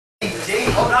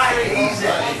Oh, right, easy.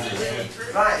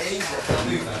 Right, easy.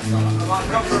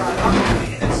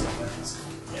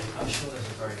 I'm sure there's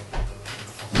a very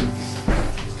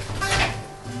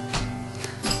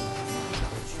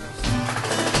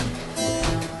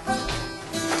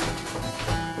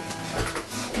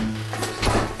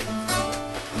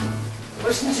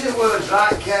Listen to the words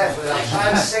right carefully. I'm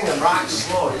trying to sing them right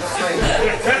slow, you know what I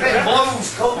mean? A bit of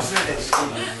blues comes with this.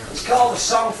 It's called A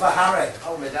Song for Harry.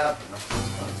 Oh, my dad.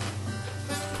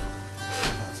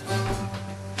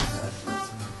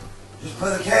 Just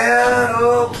put a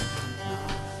candle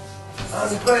on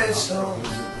the gravestone.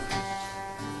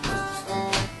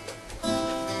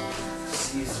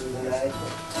 See you through the night.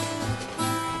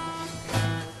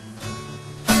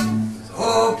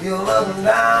 Hope you're loving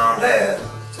down there.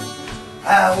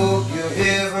 I hope your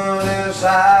heaven is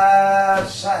out of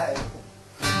sight.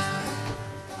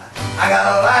 I got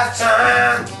a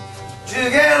lifetime to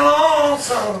get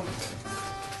lonesome.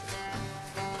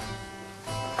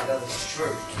 I got this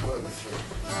truth to work me through.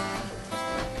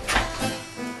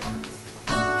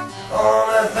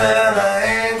 Only thing I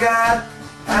ain't got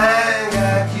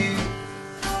you.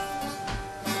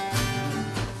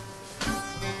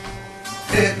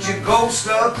 Picked your ghost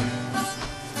up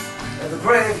in the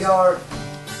graveyard.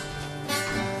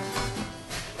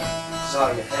 Saw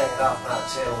you hanging off my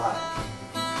tail light.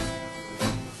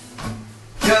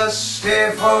 Just stay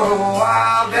for a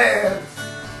while, Dad.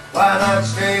 Why not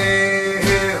stay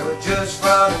here just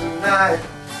for the night?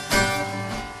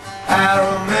 I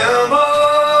remember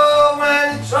when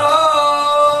you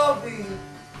told me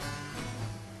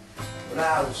when I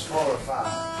was 4 or 5.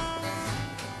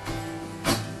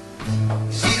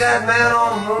 You see that man on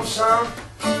the moon, son?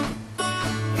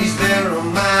 He's there to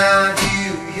remind you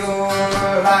of your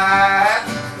life.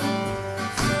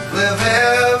 Live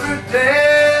every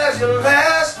day as your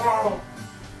last one.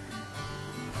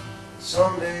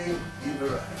 Someday you'll be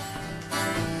right.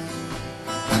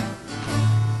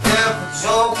 If it's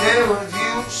okay with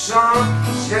you, son,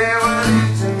 stay with you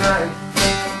tonight.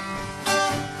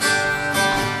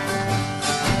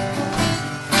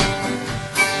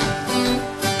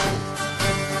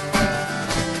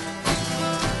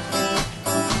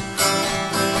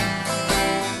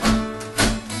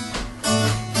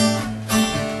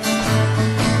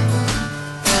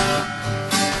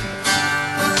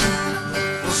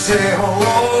 Say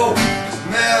hello to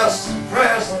Mr.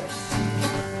 President.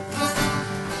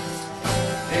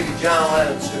 Maybe John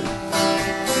Lennon too.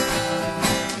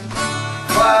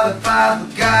 What about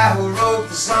the guy who wrote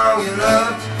the song you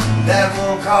love? That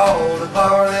one called The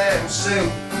Burning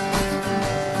Suit.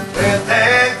 We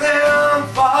thank them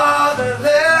for the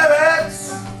lyrics.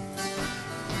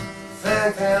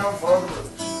 Thank them for the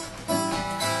roots.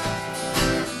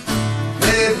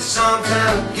 Maybe some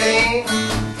kind of game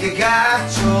you got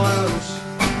to lose.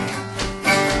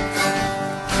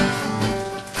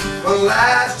 But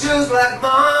life's just like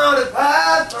Monty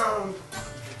Python.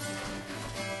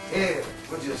 Yeah,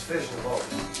 we're just fishing for it.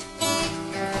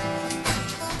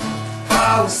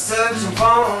 While we're searching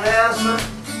for an answer,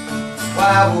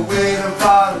 while we're waiting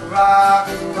for the rock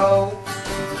and roll,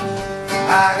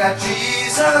 I got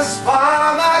Jesus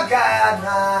for my guide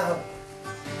now.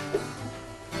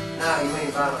 Now you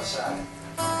ain't by my side.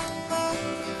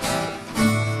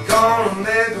 Gonna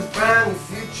make a brand new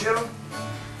future.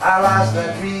 I lost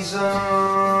that reason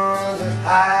to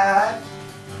hide.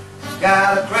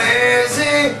 Got a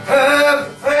crazy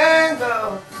everything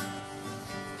though.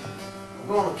 I'm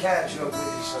gonna catch up with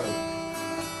you soon.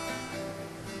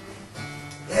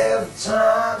 Every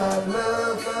time I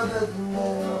look up at the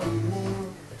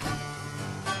moon,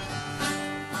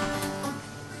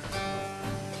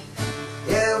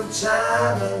 every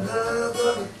time I look up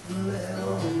at the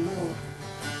moon,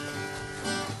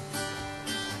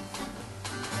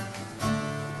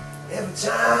 every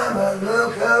time I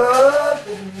look up at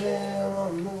the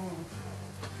moon.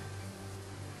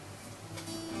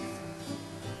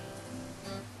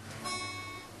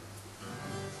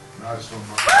 Nice one,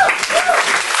 man.